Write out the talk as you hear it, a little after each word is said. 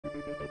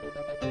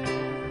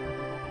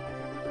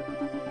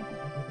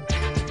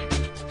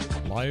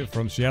Live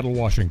from Seattle,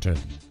 Washington,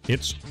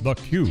 it's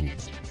theCUBE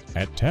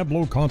at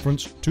Tableau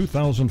Conference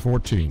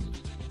 2014.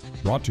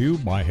 Brought to you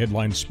by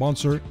headline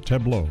sponsor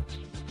Tableau.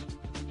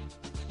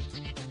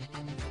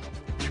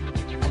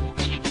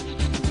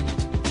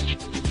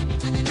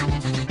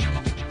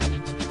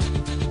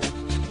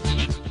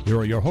 Here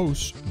are your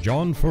hosts,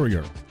 John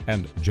Furrier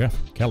and Jeff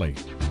Kelly.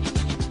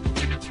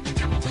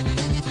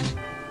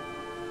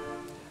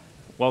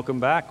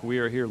 Welcome back. We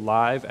are here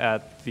live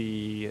at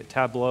the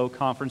Tableau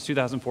Conference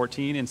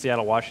 2014 in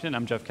Seattle, Washington.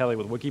 I'm Jeff Kelly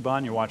with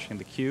Wikibon. You're watching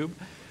theCUBE.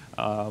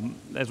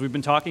 As we've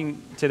been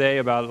talking today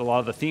about a lot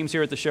of the themes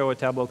here at the show at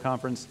Tableau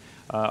Conference,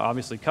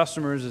 obviously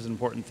customers is an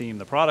important theme,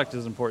 the product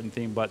is an important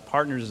theme, but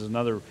partners is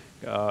another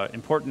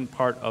important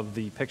part of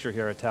the picture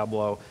here at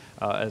Tableau.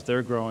 As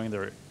they're growing,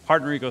 their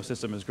partner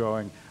ecosystem is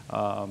growing,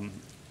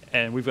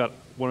 and we've got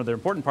one of their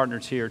important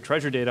partners here,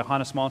 TreasureData.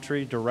 Hannah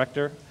Smalltree,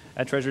 Director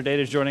at TreasureData,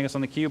 is joining us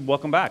on theCUBE.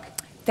 Welcome back.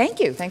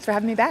 Thank you. Thanks for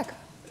having me back.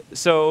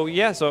 So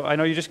yeah, so I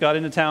know you just got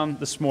into town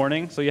this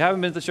morning, so you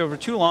haven't been at the show for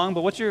too long,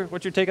 but what's your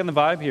take on the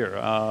vibe here?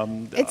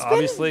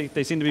 Obviously,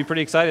 they seem to be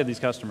pretty excited, these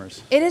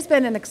customers. It has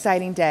been an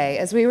exciting day.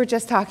 As we were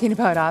just talking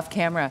about off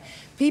camera,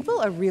 people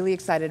are really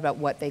excited about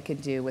what they can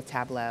do with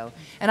Tableau.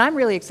 And I'm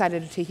really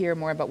excited to hear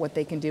more about what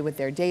they can do with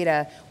their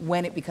data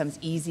when it becomes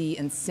easy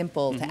and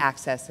simple to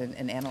access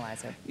and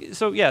analyze it.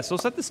 So yeah, so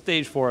set the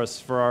stage for us,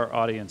 for our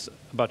audience,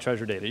 about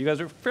TreasureData. You guys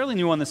are fairly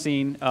new on the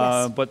scene,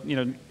 Yes. but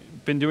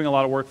been doing a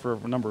lot of work for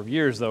a number of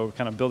years, though,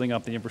 kind of building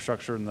up the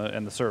infrastructure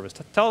and the service.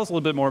 Tell us a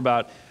little bit more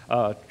about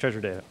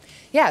TreasureData.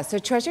 Yeah, so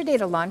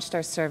TreasureData launched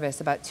our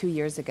service about 2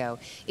 years ago.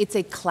 It's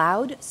a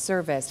cloud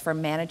service for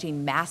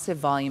managing massive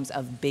volumes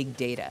of big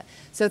data.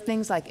 So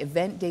things like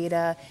event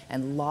data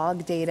and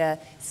log data,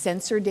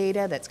 sensor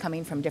data that's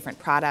coming from different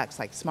products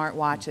like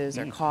smartwatches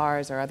or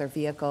cars or other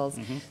vehicles.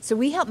 So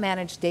we help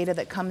manage data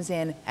that comes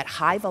in at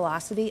high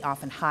velocity,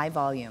 often high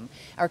volume.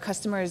 Our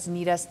customers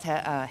need us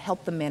to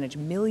help them manage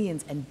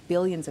millions and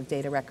billions of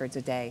data records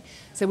a day.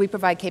 So we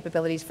provide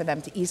capabilities for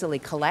them to easily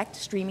collect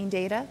streaming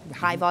data,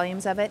 high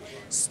volumes of it,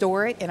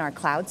 store it in our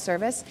cloud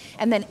service,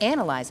 and then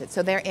analyze it.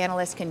 So their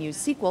analysts can use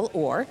SQL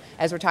or,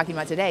 as we're talking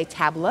about today,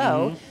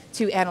 Tableau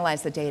to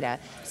analyze the data.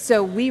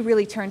 So we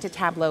really turn to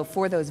Tableau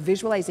for those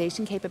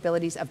visualization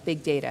capabilities of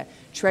big data.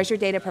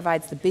 TreasureData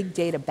provides the big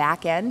data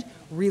back end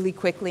really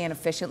quickly and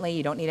efficiently.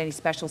 You don't need any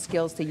special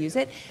skills to use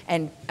it.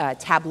 And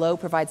Tableau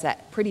provides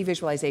that pretty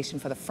visualization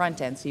for the front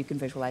end so you can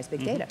visualize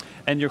big data.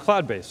 And you're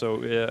cloud-based, so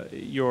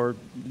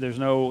there's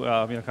no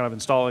kind of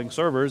installing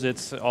servers.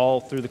 It's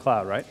all through the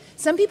cloud, right?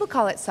 Some people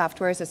call it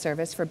software as a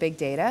service for big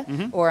data,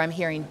 or I'm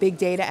hearing big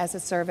data as a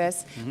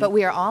service, but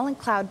we are all in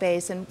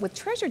cloud-based, and with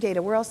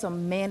TreasureData, we're also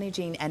managing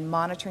and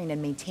monitoring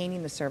and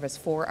maintaining the service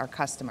for our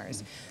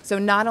customers. So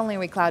not only are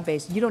we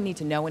cloud-based, you don't need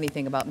to know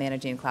anything about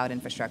managing cloud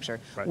infrastructure.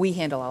 Right. We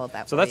handle all of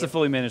that. So that's a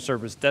fully managed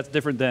service. That's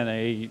different than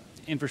a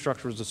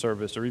infrastructure as a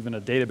service or even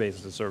a database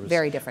as a service.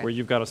 Very different. Where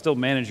you've got to still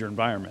manage your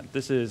environment.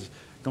 This is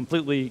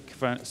completely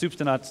soups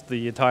to nuts,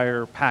 the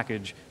entire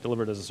package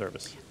delivered as a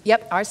service.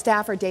 Yep, our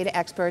staff are data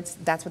experts.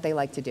 That's what they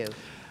like to do.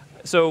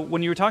 So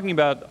when you were talking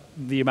about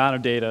the amount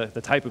of data,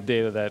 the type of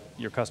data that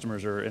your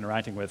customers are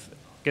interacting with,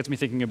 gets me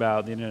thinking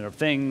about the Internet of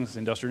Things,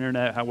 Industrial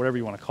Internet, whatever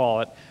you want to call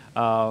it. The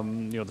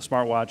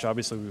smartwatch,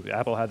 obviously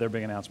Apple had their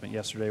big announcement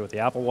yesterday with the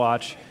Apple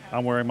Watch.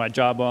 I'm wearing my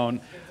Jawbone.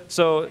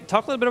 So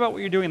talk a little bit about what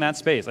you're doing in that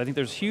space. I think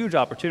there's huge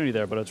opportunity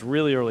there, but it's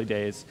really early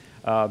days.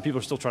 People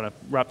are still trying to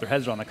wrap their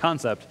heads around the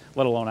concept,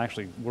 let alone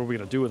actually what are we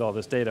going to do with all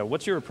this data.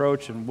 What's your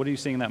approach and what are you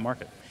seeing in that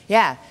market?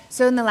 Yeah,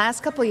 so in the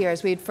last couple of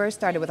years, we had first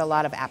started with a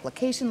lot of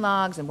application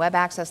logs and web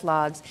access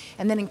logs,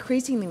 and then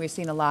increasingly we've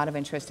seen a lot of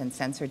interest in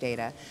sensor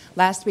data.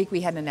 Last week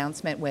we had an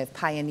announcement with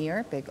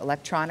Pioneer, big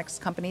electronics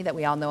company that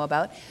we all know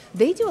about.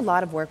 They do a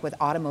lot of work with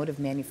automotive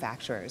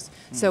manufacturers.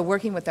 So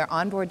working with their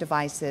onboard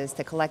devices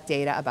to collect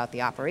data about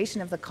the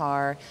operation of the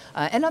car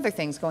and other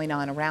things going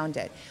on around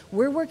it.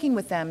 We're working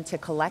with them to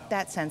collect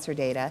that sensor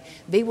data.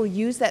 They will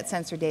use that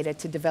sensor data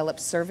to develop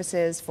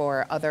services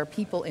for other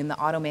people in the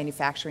auto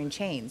manufacturing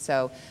chain.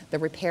 So the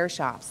repair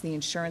shops, the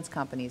insurance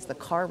companies, the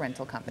car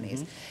rental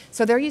companies.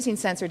 So they're using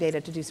sensor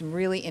data to do some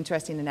really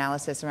interesting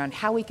analysis around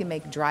how we can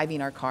make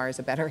driving our cars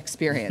a better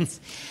experience.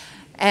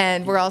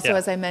 And we're also,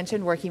 as I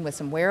mentioned, working with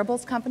some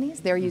wearables companies.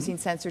 They're using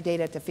sensor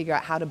data to figure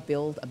out how to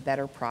build a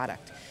better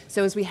product.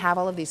 So as we have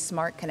all of these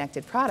smart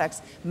connected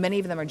products, many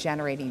of them are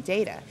generating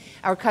data.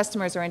 Our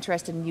customers are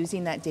interested in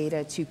using that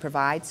data to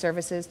provide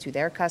services to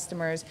their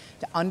customers,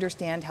 to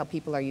understand how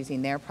people are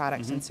using their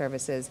products and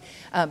services.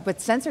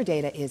 But sensor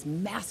data is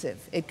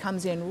massive. It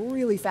comes in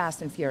really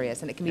fast and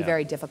furious, and it can be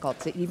very difficult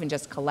to even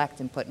just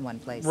collect and put in one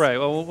place. Right,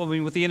 well, I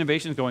mean, with the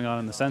innovations going on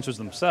in the sensors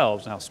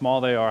themselves, how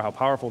small they are, how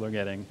powerful they're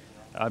getting,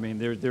 I mean,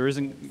 there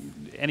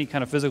isn't any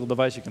kind of physical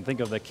device you can think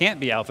of that can't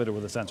be outfitted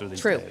with a sensor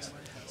these days.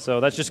 So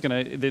that's just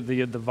going to,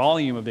 the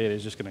volume of data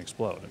is just going to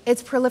explode.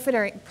 It's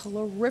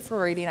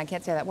proliferating, I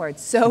can't say that word,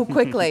 so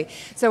quickly.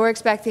 So we're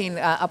expecting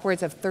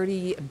upwards of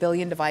 30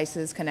 billion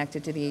devices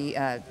connected to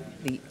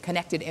the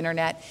connected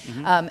internet.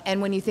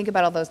 And when you think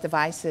about all those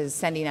devices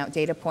sending out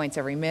data points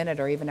every minute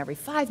or even every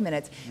 5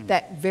 minutes,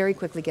 that very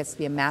quickly gets to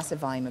be a massive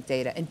volume of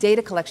data. And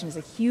data collection is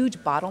a huge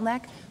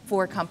bottleneck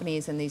for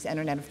companies in these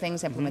Internet of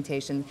Things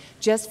implementations,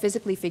 just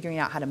physically figuring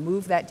out how to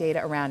move that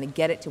data around and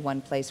get it to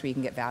one place where you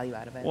can get value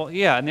out of it. Well,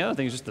 yeah, and the other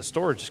thing is just the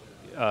storage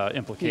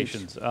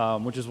implications,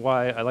 which is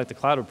why I like the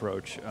cloud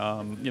approach.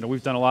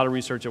 We've done a lot of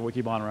research at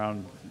Wikibon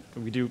around,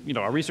 we do,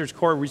 our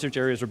core research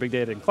areas are big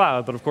data and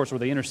cloud, but of course where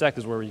they intersect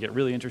is where we get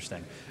really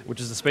interesting,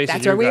 which is the space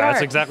That's where we are.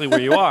 That's exactly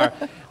where you are.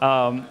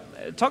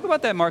 Talk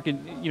about that market,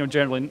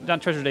 generally,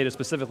 not TreasureData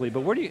specifically,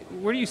 but where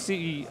do you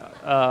see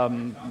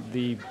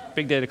the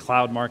big data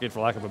cloud market,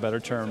 for lack of a better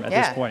term, at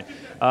this point?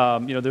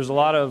 There's a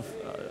lot of,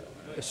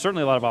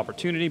 certainly a lot of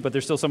opportunity, but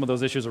there's still some of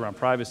those issues around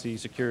privacy,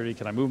 security.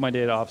 Can I move my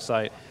data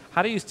off-site?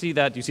 How do you see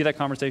that? Do you see that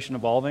conversation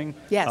evolving?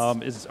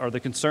 Yes. Are the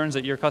concerns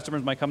that your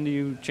customers might come to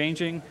you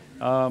changing?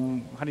 How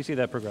do you see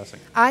that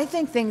progressing? I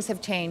think things have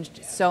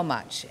changed so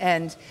much,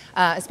 and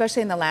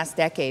especially in the last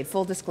decade.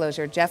 Full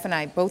disclosure, Jeff and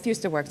I both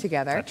used to work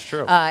together. That's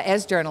true.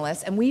 As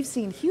journalists, and we've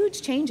seen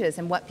huge changes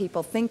in what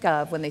people think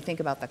of when they think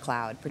about the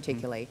cloud,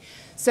 particularly.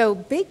 So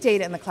big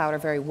data and the cloud are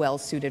very well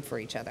suited for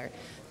each other.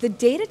 The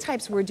data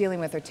types we're dealing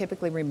with are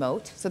typically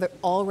remote, so they're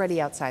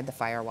already outside the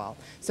firewall.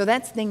 So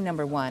that's thing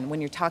number one, when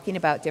you're talking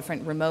about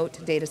different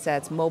remote data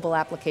sets, mobile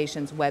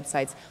applications,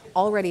 websites,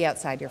 already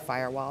outside your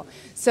firewall.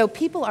 So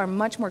people are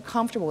much more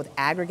comfortable with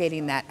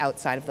aggregating that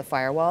outside of the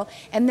firewall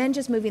and then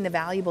just moving the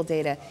valuable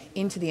data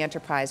into the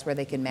enterprise where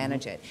they can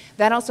manage it.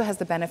 That also has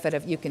the benefit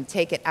of you can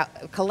take it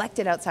out, collect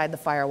it outside the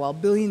firewall,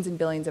 billions and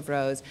billions of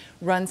rows,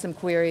 run some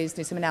queries,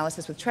 do some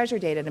analysis with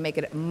TreasureData to make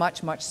it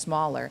much, much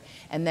smaller,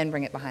 and then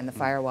bring it behind the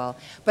firewall.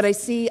 But I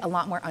see a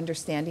lot more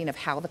understanding of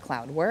how the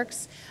cloud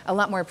works, a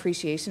lot more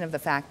appreciation of the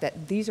fact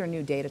that these are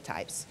new data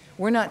types.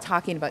 We're not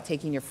talking about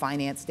taking your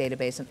finance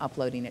database and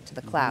uploading it to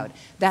the cloud.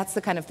 That's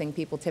the kind of thing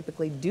people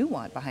typically do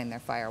want behind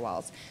their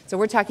firewalls. So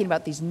we're talking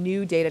about these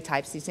new data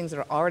types, these things that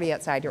are already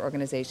outside your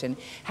organization.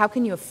 How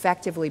can you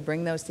effectively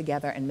bring those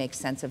together and make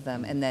sense of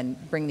them and then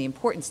bring the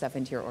important stuff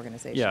into your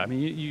organization? Yeah, I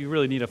mean, you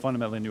really need a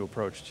fundamentally new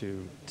approach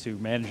to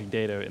managing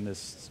data in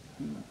this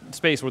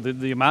space where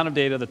the amount of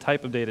data, the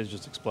type of data is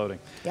just exploding.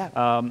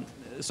 Yeah.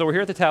 So we're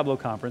here at the Tableau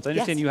conference. I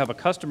understand you have a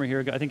customer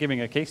here, I think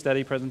giving a case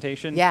study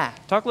presentation. Yeah.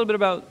 Talk a little bit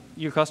about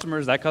your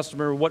customers, that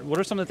customer. What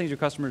are some of the things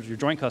your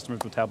joint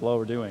customers with Tableau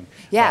are doing?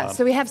 Yeah,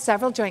 so we have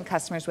several joint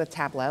customers with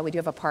Tableau. We do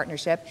have a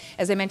partnership.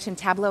 As I mentioned,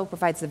 Tableau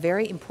provides the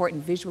very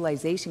important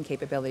visualization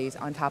capabilities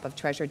on top of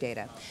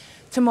TreasureData.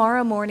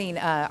 Tomorrow morning,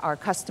 our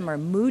customer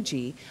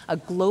Muji, a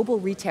global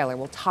retailer,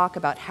 will talk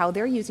about how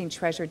they're using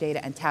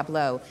TreasureData and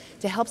Tableau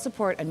to help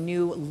support a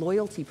new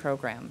loyalty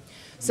program.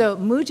 So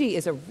Muji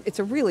it's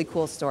a really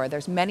cool store.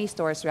 There's many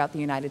stores throughout the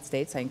United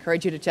States. I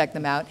encourage you to check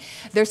them out.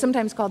 They're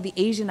sometimes called the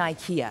Asian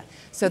IKEA.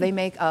 So they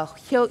make a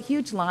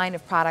huge line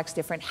of products,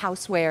 different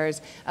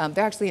housewares.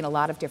 They're actually in a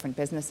lot of different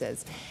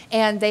businesses.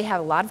 And they have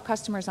a lot of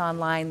customers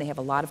online. They have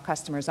a lot of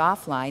customers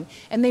offline.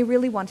 And they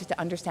really wanted to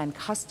understand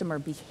customer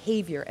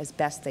behavior as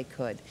best they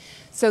could.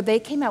 So they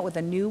came out with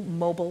a new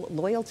mobile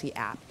loyalty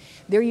app.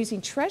 They're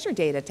using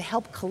TreasureData to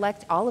help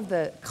collect all of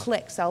the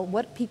clicks,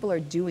 what people are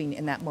doing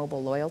in that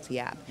mobile loyalty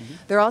app.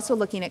 They're also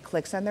looking at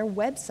clicks on their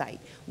website.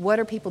 What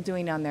are people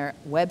doing on their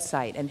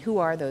website and who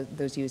are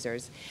those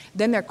users?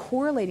 Then they're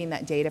correlating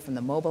that data from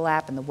the mobile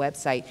app and the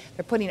website.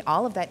 They're putting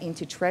all of that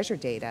into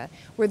TreasureData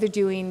where they're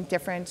doing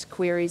different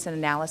queries and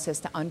analysis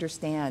to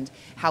understand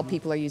how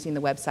people are using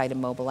the website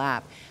and mobile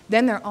app.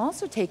 Then they're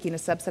also taking a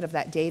subset of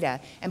that data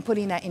and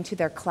putting that into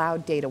their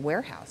cloud data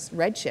warehouse,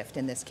 Redshift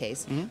in this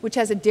case, which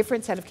has a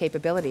different set of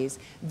capabilities.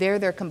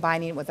 They're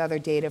combining it with other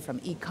data from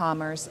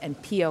e-commerce and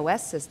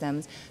POS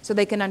systems so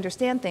they can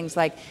understand things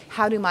like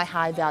how do my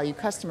high-value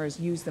customers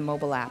use the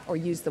mobile app or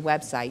use the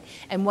website,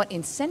 and what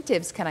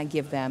incentives can I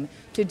give them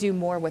to do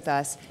more with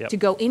us, to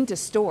go into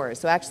stores.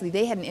 So actually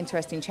they had an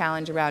interesting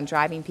challenge around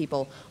driving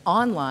people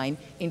online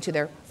into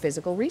their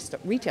physical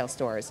retail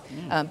stores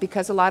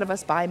because a lot of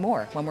us buy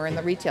more when we're in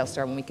the retail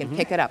store when we can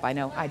pick it up. I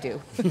know I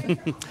do.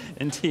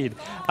 Indeed.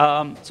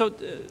 So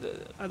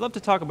I'd love to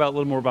talk about a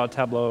little more about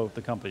Tableau,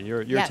 the company,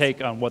 your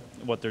take on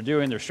what they're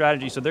doing, their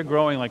strategy. So they're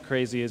growing like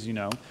crazy, as you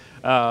know.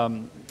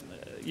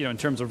 In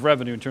terms of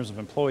revenue, in terms of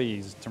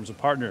employees, in terms of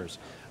partners.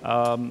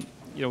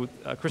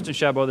 Kristen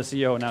Chabot, the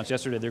CEO, announced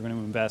yesterday they're going to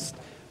invest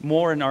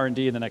more in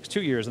R&D in the next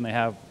 2 years than they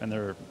have in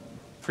their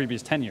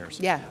previous 10 years.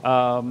 Yeah.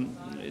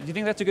 Do you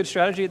think that's a good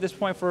strategy at this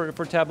point for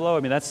Tableau?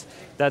 I mean,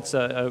 that's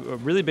a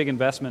really big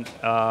investment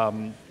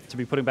to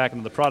be putting back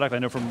into the product. I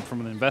know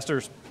from an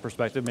investor's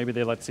perspective, maybe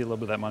they'd like to see a little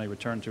bit of that money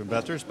returned to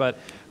investors, but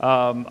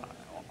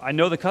I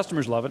know the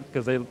customers love it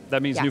because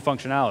that means new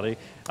functionality.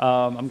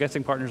 I'm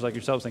guessing partners like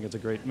yourselves think it's a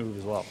great move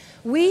as well.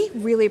 We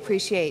really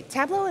appreciate,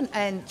 Tableau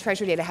and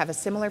TreasureData have a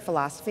similar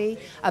philosophy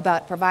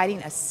about providing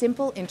a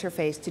simple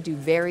interface to do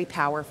very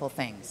powerful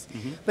things.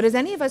 But as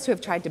any of us who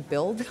have tried to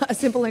build a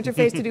simple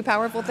interface to do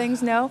powerful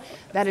things know,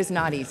 that is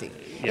not easy.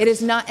 It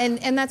is not,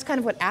 and that's kind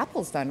of what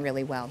Apple's done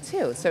really well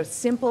too. So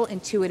simple,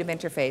 intuitive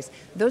interface,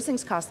 those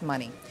things cost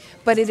money.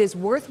 But it is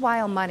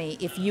worthwhile money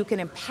if you can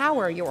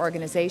empower your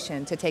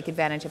organization to take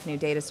advantage of new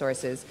data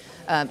sources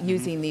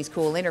using these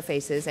cool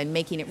interfaces and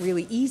making it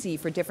really easy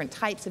for different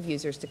types of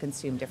users to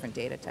consume different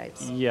data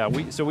types. Yeah,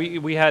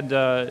 we had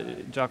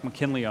Jock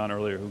McKinley on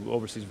earlier, who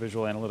oversees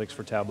visual analytics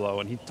for Tableau,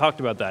 and he talked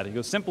about that. He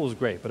goes, simple is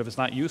great, but if it's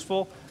not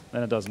useful,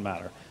 then it doesn't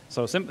matter.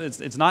 So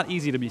it's not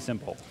easy to be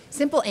simple.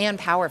 Simple and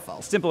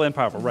powerful. Simple and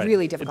powerful, right.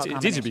 Really difficult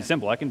It's easy to be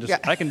simple. I can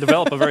Yeah.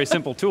 develop a very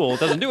simple tool.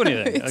 It doesn't do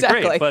anything.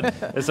 Exactly. Great,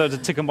 but so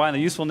to combine the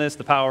usefulness,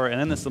 the power, and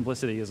then the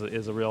simplicity is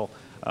a real,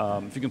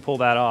 if you can pull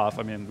that off,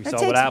 I mean, we saw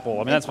with Apple. I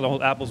mean, that's what the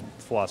whole Apple's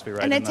philosophy,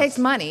 right? And it takes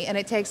money, and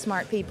it takes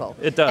smart people.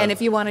 It does. And if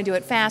you want to do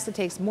it fast, it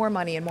takes more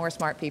money and more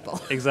smart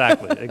people.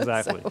 Exactly,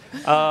 exactly.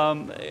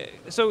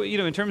 So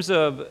in terms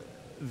of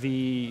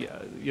the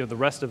the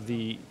rest of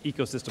the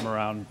ecosystem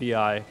around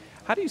BI,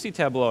 how do you see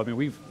Tableau? I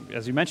mean,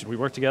 as you mentioned, we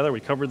worked together. We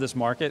covered this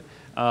market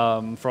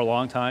for a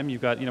long time. You've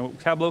got,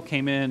 Tableau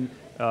came in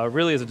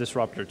really as a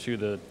disruptor to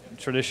the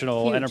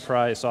traditional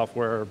enterprise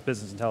software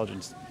business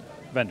intelligence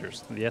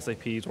vendors, the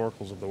SAPs,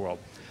 Oracles of the world.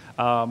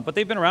 But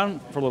they've been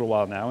around for a little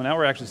while now, and now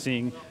we're actually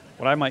seeing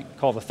what I might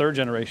call the third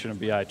generation of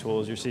BI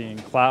tools. You're seeing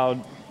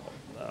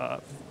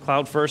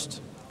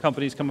cloud-first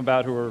companies come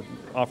about who are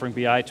offering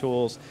BI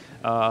tools,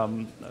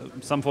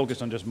 some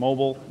focused on just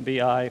mobile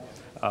BI.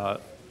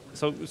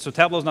 So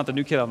Tableau's not the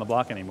new kid on the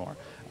block anymore.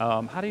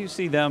 How do you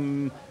see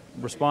them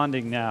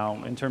responding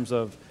now in terms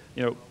of,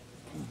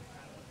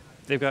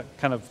 they've got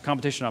kind of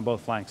competition on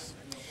both flanks?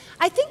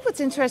 I think what's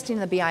interesting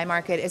in the BI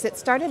market is it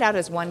started out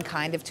as one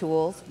kind of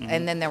tools,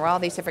 and then there were all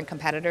these different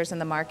competitors in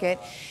the market.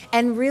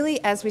 And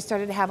really, as we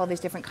started to have all these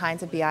different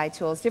kinds of BI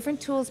tools,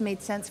 different tools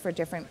made sense for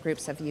different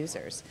groups of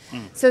users.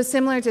 So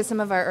similar to some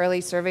of our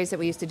early surveys that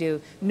we used to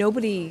do,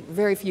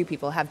 very few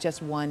people have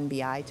just one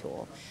BI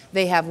tool.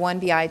 They have one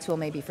BI tool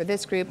maybe for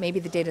this group, maybe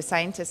the data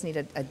scientists need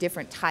a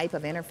different type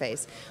of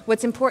interface.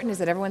 What's important is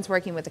that everyone's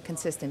working with a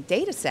consistent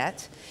data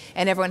set,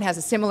 and everyone has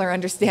a similar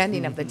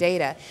understanding of the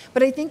data.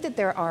 But I think that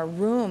there are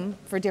room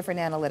for different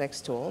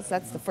analytics tools.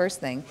 That's the first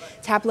thing.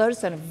 Tableau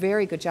has done a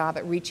very good job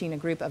at reaching a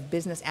group of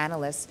business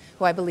analysts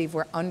who I believe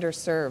were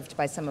underserved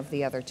by some of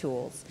the other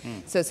tools.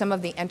 So some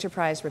of the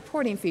enterprise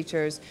reporting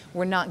features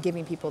were not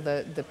giving people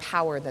the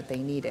power that they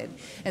needed.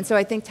 And so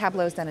I think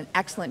Tableau has done an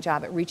excellent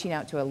job at reaching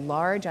out to a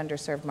large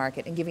underserved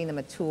market and giving them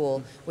a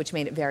tool which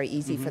made it very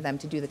easy for them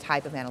to do the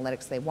type of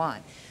analytics they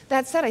want.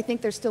 That said, I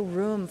think there's still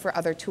room for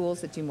other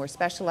tools that do more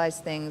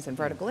specialized things in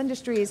vertical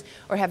industries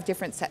or have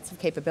different sets of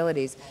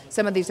capabilities.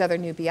 Some of these other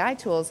new BI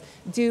tools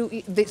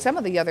some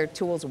of the other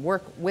tools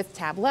work with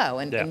Tableau,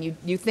 and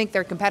you think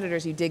they're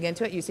competitors, you dig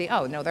into it, you see,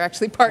 oh no, they're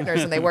actually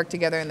partners and they work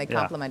together and they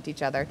complement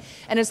each other.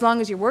 And as long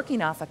as you're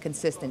working off a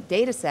consistent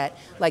data set,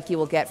 like you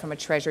will get from a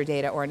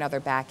TreasureData or another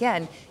back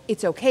end,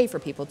 it's okay for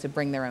people to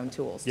bring their own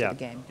tools to the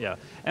game. Yeah,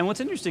 and what's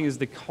interesting is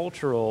the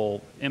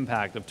cultural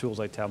impact of tools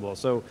like Tableau.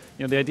 So,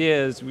 the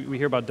idea is we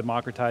hear about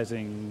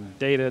democratizing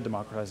data,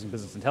 democratizing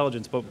business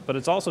intelligence, but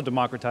it's also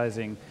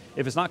democratizing,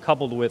 if it's not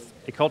coupled with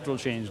a cultural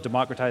change,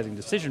 democratizing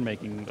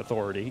decision-making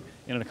authority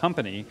in a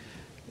company,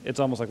 it's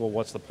almost like, well,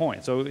 what's the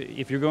point? So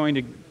if you're going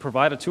to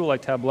provide a tool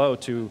like Tableau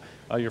to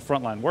your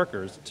frontline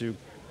workers to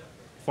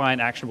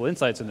find actionable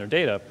insights in their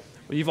data,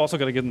 well, you've also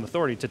got to give them the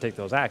authority to take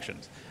those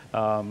actions.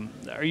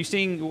 Are you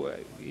seeing,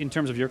 in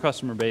terms of your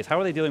customer base, how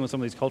are they dealing with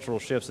some of these cultural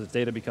shifts as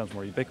data becomes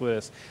more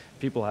ubiquitous?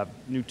 People have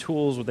new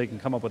tools where they can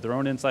come up with their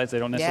own insights. They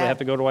don't necessarily have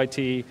to go to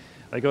IT.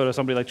 They go to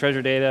somebody like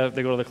TreasureData.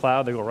 They go to the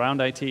cloud. They go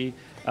around IT.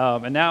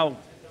 And now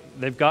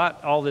they've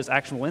got all this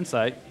actionable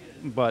insight,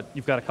 but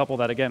you've got to couple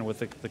that again with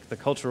the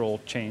cultural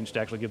change to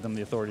actually give them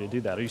the authority to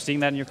do that. Are you seeing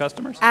that in your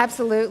customers?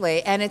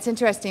 Absolutely, and it's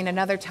interesting,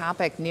 another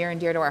topic near and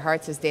dear to our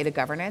hearts is data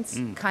governance.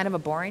 Kind of a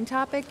boring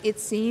topic, it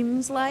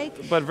seems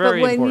like. But very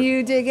important. But when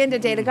you dig into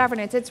data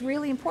governance, it's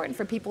really important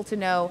for people to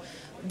know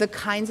the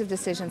kinds of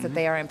decisions that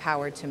they are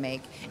empowered to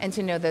make and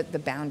to know the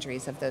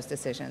boundaries of those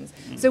decisions.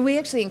 So we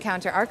actually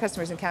our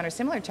customers encounter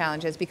similar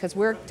challenges because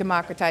we're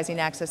democratizing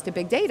access to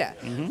big data.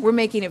 We're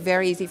making it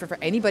very easy for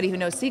anybody who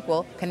knows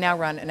SQL can now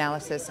run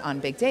analysis on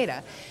big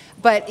data.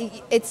 But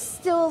it's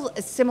still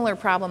a similar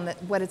problem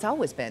that what it's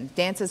always been,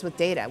 dances with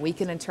data. We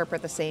can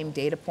interpret the same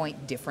data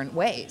point different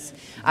ways.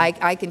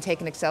 I can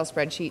take an Excel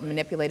spreadsheet and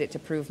manipulate it to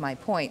prove my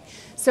point.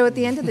 So at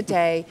the end of the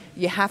day,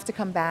 you have to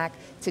come back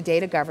to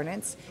data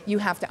governance. You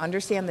have to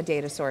understand the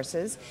data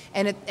sources,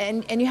 and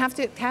you have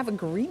to have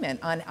agreement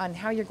on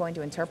how you're going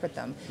to interpret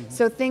them.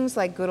 So things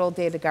like good old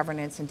data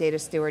governance and data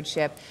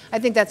stewardship, I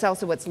think that's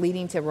also what's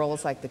leading to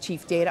roles like the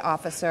chief data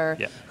officer,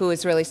 who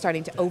is really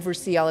starting to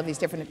oversee all of these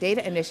different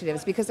data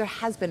initiatives, because there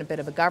has been a bit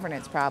of a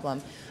governance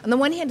problem. On the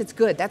one hand, it's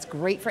good. That's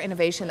great for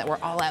innovation, that we're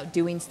all out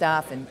doing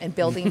stuff and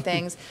building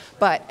things.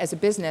 But as a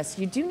business,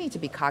 you do need to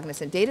be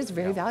cognizant. Data is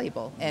very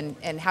valuable,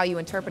 and how you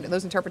interpret it,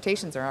 those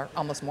interpretations are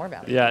almost more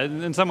valuable. Yeah,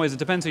 in some ways, it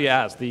depends who you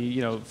ask.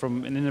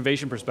 From an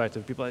innovation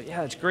perspective, people are like,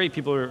 yeah, it's great.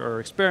 People are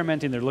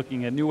experimenting. They're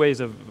looking at new ways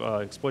of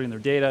exploiting their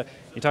data.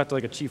 You talk to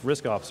like a chief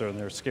risk officer, and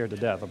they're scared to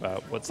death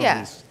about what some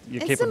of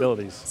these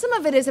capabilities. Some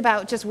of it is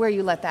about just where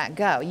you let that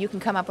go. You can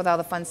come up with all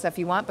the fun stuff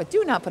you want, but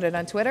do not put it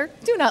on Twitter.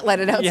 Do not let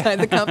it outside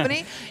the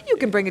company. You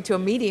can bring it to a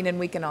meeting and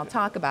we can all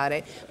talk about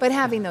it. But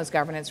having those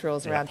governance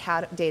rules around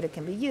how data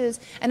can be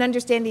used, and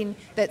understanding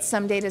that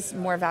some data is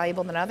more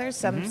valuable than others.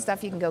 Some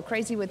stuff you can go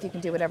crazy with, you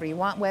can do whatever you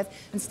want with,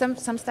 and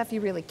some stuff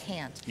you really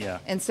can't. Yeah.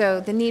 And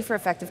so the need for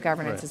effective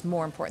governance is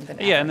more important than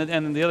ever. Yeah,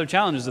 and the other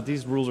challenge is that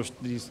these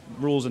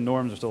rules and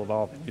norms are still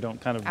evolving. You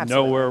don't kind of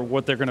know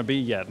what they're going to be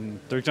yet, and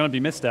there's going to be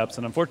missteps.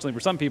 And unfortunately, for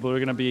some people, they're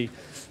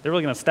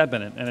really going to step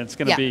in it, and it's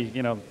going to be,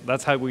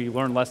 that's how we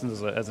learn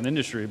lessons as an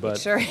industry. But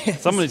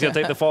somebody's going to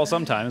take the fall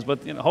sometimes.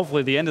 But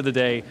hopefully, at the end of the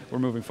day, we're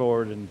moving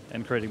forward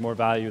and creating more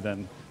value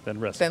than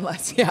risk. Than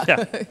less,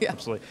 yeah,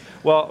 absolutely.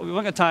 Well, we've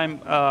only got time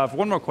for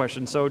one more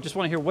question. So, just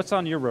want to hear what's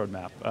on your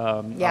roadmap.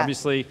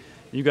 Obviously,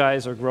 you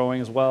guys are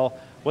growing as well.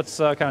 What's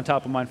kind of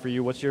top of mind for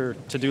you? What's your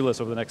to-do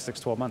list over the next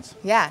 6-12 months?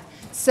 Yeah,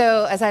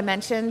 so as I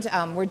mentioned,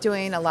 we're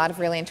doing a lot of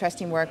really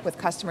interesting work with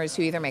customers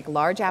who either make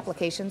large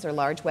applications or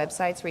large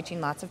websites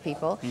reaching lots of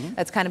people.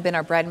 That's kind of been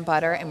our bread and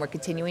butter, and we're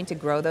continuing to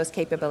grow those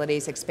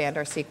capabilities, expand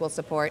our SQL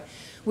support.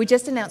 We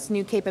just announced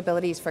new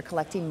capabilities for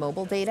collecting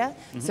mobile data,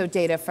 so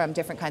data from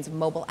different kinds of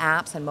mobile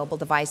apps and mobile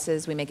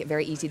devices. We make it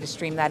very easy to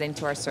stream that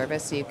into our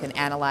service so you can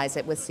analyze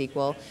it with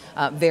SQL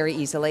very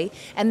easily.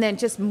 And then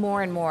just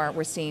more and more,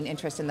 we're seeing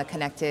interest in the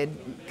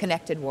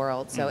connected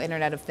world, so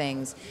Internet of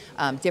Things,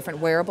 different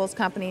wearables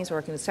companies, we're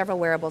working with several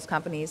wearables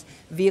companies.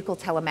 Vehicle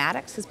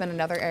telematics has been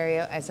another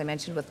area, as I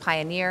mentioned, with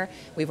Pioneer.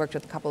 We've worked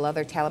with a couple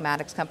other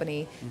telematics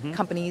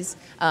companies,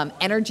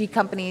 energy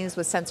companies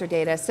with sensor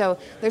data. So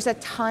there's a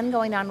ton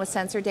going on with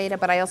sensor data,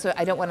 but I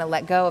don't want to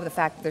let go of the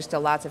fact that there's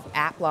still lots of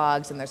app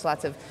logs and there's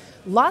lots of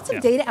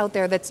data out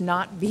there that's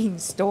not being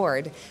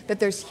stored, that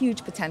there's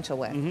huge potential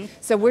with.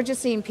 So we're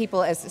just seeing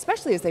people,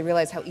 especially as they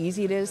realize how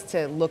easy it is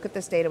to look at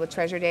this data with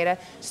TreasureData,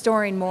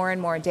 storing more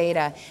and more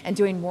data and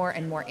doing more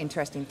and more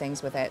interesting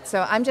things with it.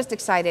 So I'm just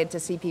excited to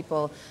see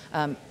people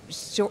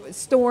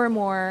store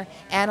more,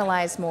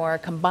 analyze more,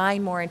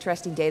 combine more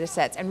interesting data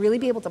sets, and really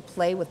be able to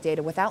play with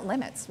data without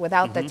limits,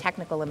 without the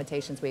technical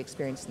limitations we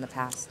experienced in the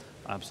past.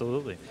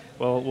 Absolutely.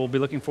 Well, we'll be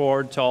looking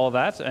forward to all of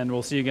that, and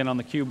we'll see you again on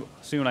theCUBE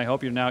soon. I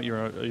hope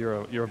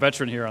you're a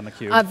veteran here on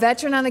theCUBE. A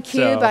veteran on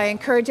theCUBE. So, I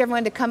encourage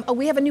everyone to come. Oh,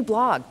 we have a new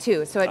blog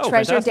too. So at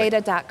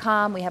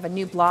TreasureData.com, we have a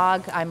new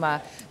blog. I'm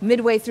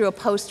midway through a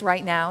post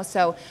right now,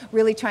 so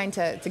really trying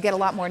to get a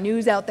lot more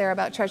news out there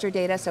about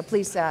TreasureData. So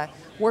please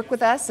work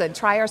with us and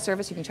try our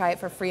service. You can try it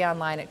for free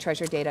online at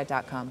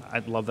TreasureData.com. I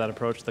love that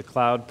approach, the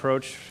cloud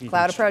approach.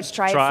 Cloud approach,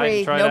 try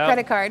it free, no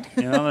credit card.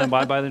 Then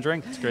buy the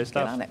drink. It's great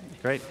stuff. Get on it.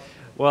 Great.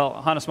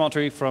 Well, Hannah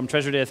Smalltree from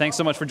TreasureData, thanks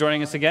so much for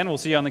joining us again. We'll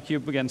see you on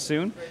theCUBE again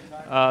soon.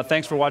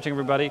 Thanks for watching,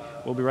 everybody.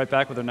 We'll be right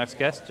back with our next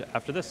guest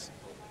after this.